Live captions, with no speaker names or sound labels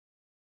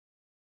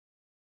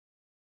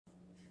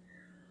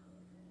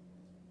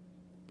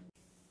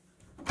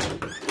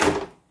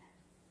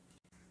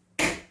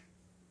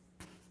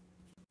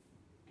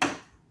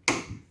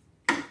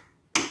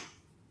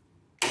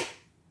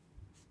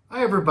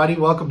Hi everybody,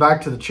 welcome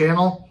back to the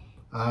channel.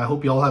 I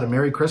hope you all had a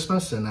Merry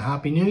Christmas and a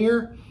Happy New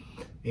Year.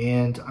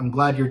 And I'm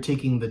glad you're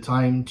taking the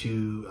time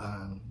to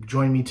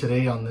join me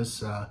today on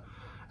this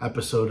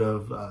episode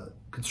of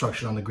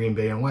Construction on the Green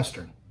Bay and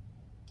Western.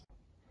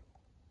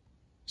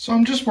 So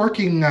I'm just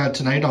working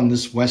tonight on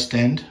this west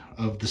end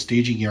of the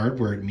staging yard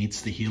where it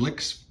meets the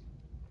Helix.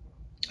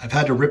 I've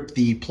had to rip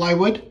the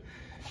plywood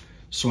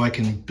so I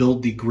can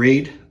build the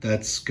grade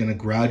that's going to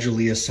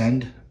gradually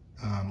ascend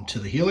to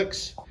the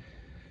Helix.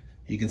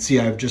 You can see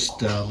I've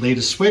just laid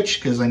a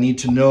switch because I need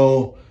to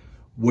know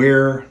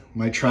where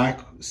my track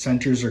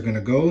centers are going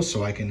to go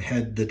so I can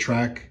head the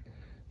track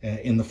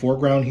in the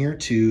foreground here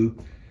to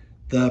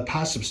the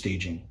passive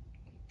staging.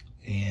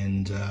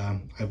 And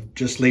I've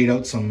just laid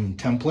out some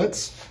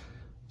templates.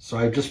 So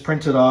I've just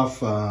printed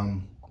off,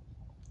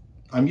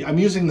 I'm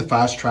using the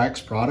Fast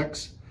Tracks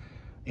products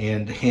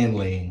and hand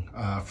laying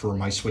for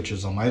my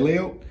switches on my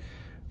layout.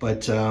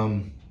 But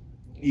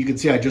you can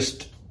see I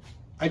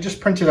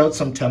just printed out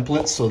some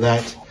templates so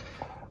that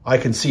I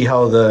can see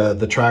how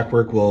the track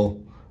work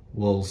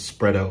will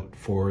spread out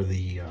for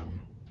the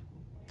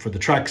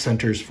track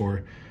centers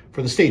for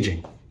the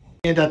staging.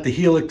 And at the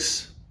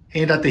Helix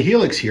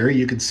here,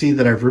 you can see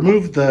that I've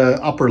removed the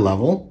upper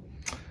level.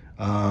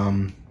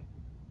 And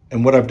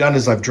what I've done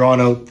is I've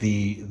drawn out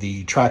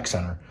the track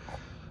center.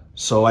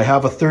 So I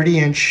have a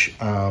 30-inch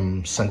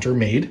center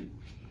made.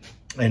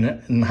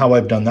 And how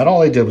I've done that,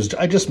 all I did was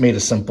I just made a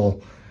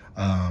simple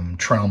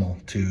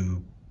trommel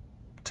to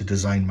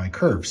design my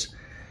curves.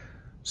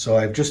 So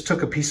I've just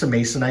took a piece of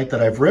masonite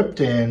that I've ripped,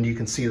 and you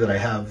can see that I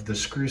have the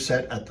screw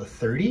set at the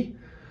 30.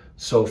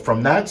 So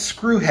from that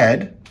screw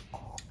head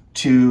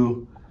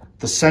to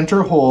the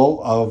center hole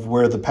of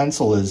where the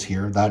pencil is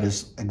here, that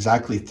is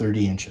exactly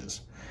 30 inches.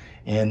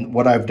 And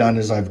what I've done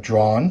is I've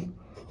drawn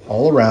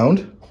all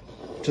around,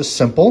 just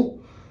simple.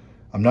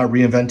 I'm not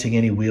reinventing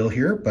any wheel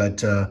here,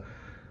 but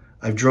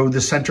I've drove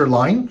the center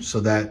line so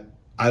that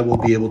I will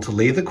be able to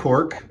lay the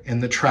cork in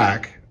the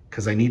track,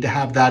 because I need to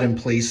have that in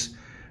place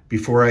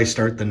before I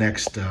start the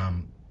next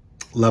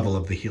level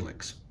of the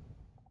Helix.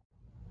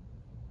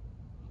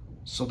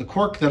 So the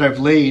cork that I've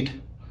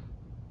laid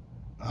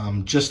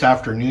just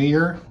after New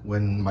Year,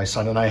 when my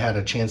son and I had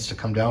a chance to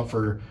come down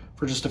for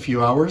just a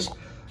few hours,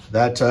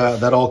 that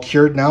all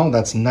cured now.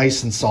 That's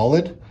nice and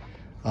solid.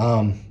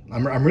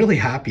 I'm really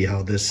happy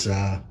how this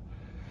kind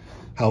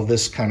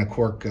of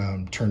cork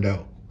turned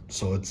out.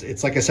 So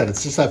it's like I said,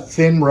 it's just that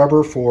thin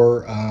rubber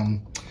for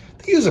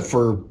they use it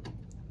for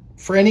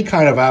any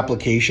kind of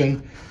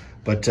application,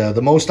 but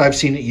the most I've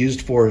seen it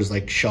used for is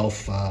like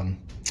shelf,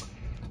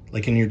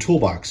 like in your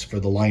toolbox for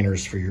the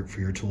liners for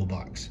your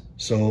toolbox.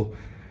 So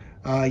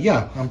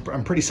yeah,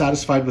 I'm pretty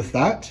satisfied with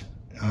that.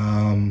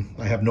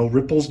 I have no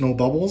ripples, no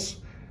bubbles,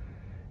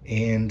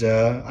 and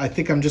I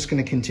think I'm just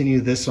going to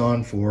continue this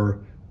on for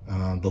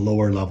the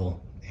lower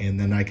level, and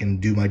then I can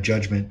do my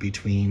judgment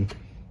between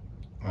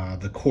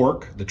the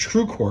cork, the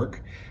true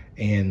cork,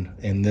 and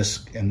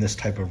this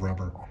type of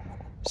rubber.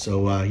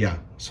 So yeah,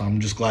 so I'm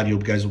just glad you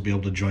guys will be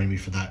able to join me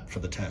for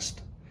the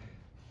test.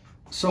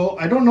 So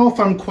I don't know if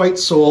I'm quite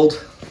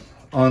sold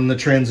on the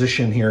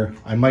transition here.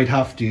 I might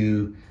have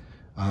to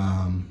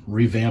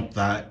revamp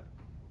that.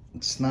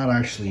 It's not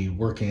actually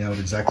working out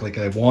exactly like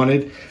I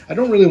wanted. I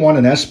don't really want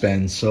an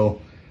S-bend,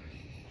 so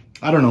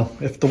I don't know.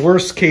 If the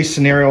worst case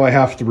scenario, I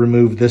have to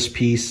remove this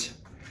piece.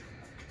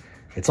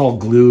 It's all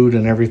glued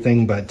and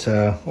everything, but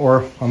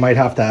or I might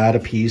have to add a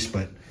piece,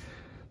 but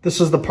this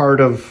is the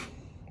part of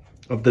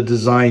the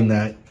design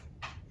that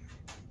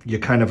you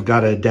kind of got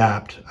to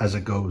adapt as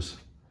it goes.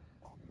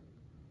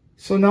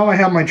 So now I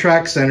have my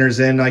track centers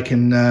in, I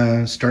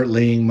can start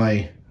laying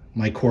my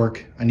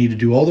cork. I need to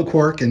do all the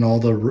cork and all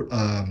the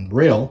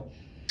rail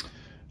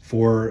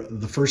for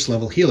the first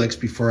level Helix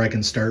before I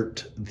can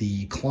start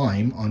the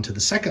climb onto the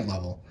second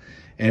level.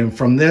 And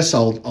from this,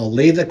 I'll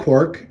lay the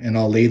cork and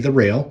I'll lay the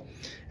rail,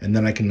 and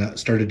then I can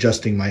start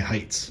adjusting my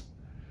heights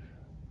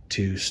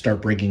to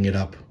start bringing it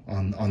up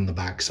on the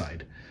back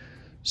side.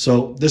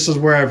 So this is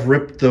where I've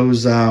ripped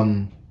those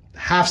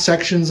half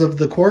sections of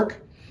the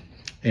cork,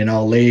 and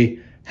I'll lay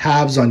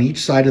halves on each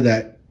side of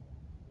that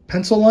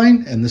pencil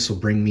line, and this will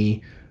bring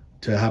me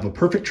to have a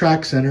perfect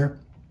track center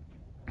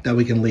that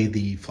we can lay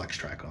the flex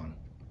track on.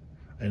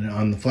 And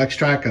on the flex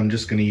track, I'm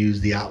just going to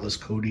use the Atlas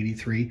Code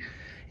 83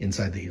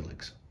 inside the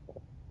Helix.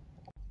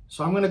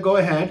 So I'm going to go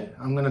ahead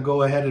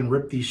and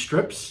rip these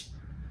strips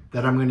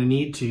that I'm going to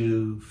need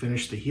to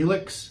finish the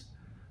Helix.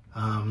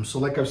 So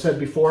like I've said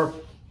before,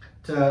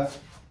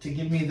 to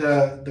give me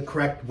the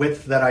correct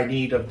width that I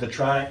need of the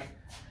track,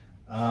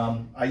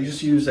 I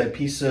just use a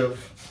piece of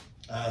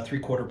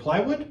 3/4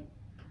 plywood,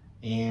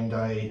 and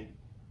I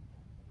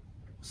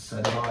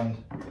set it on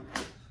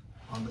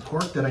the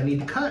cork that I need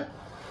to cut.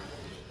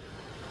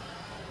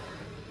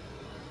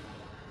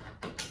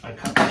 I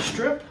cut my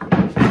strip.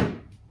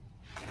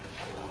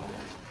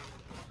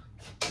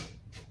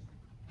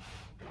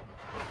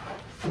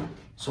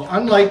 So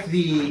unlike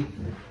the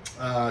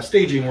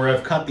staging where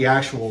I've cut the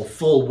actual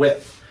full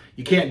width,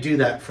 you can't do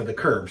that for the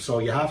curve. So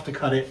you have to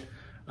cut it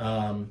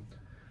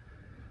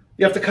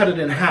you have to cut it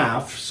in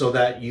half so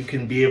that you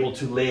can be able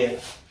to lay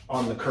it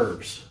on the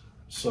curves.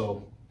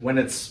 So when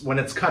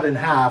it's cut in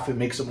half, it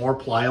makes it more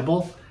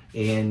pliable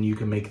and you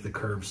can make the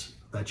curves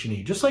that you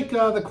need. Just like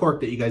the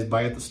cork that you guys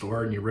buy at the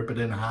store and you rip it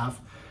in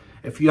half.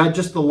 If you had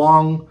just the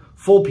long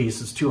full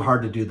piece, it's too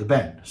hard to do the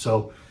bend.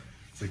 So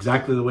it's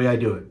exactly the way I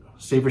do it.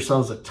 Save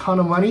yourselves a ton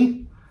of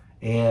money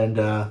and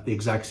the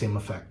exact same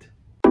effect.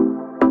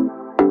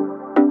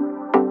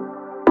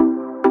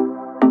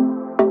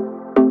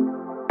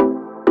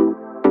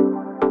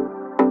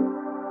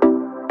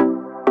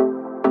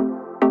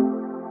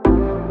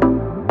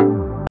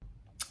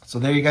 So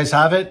there you guys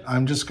have it.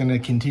 I'm just going to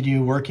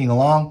continue working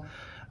along.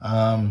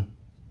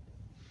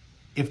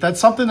 If that's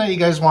something that you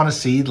guys want to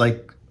see,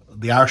 like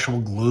the actual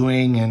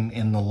gluing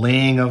and the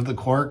laying of the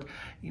cork,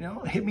 you know,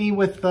 hit me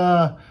with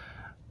a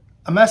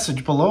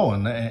message below,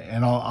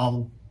 and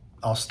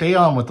I'll stay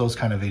on with those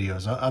kind of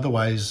videos.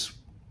 Otherwise,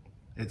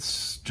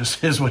 it's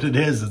just is what it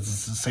is.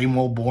 It's the same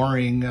old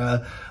boring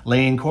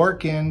laying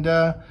cork, and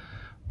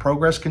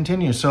progress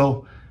continues.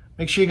 So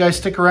make sure you guys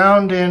stick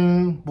around,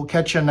 and we'll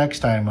catch you next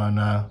time on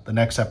the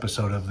next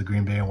episode of the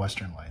Green Bay and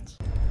Western Lines.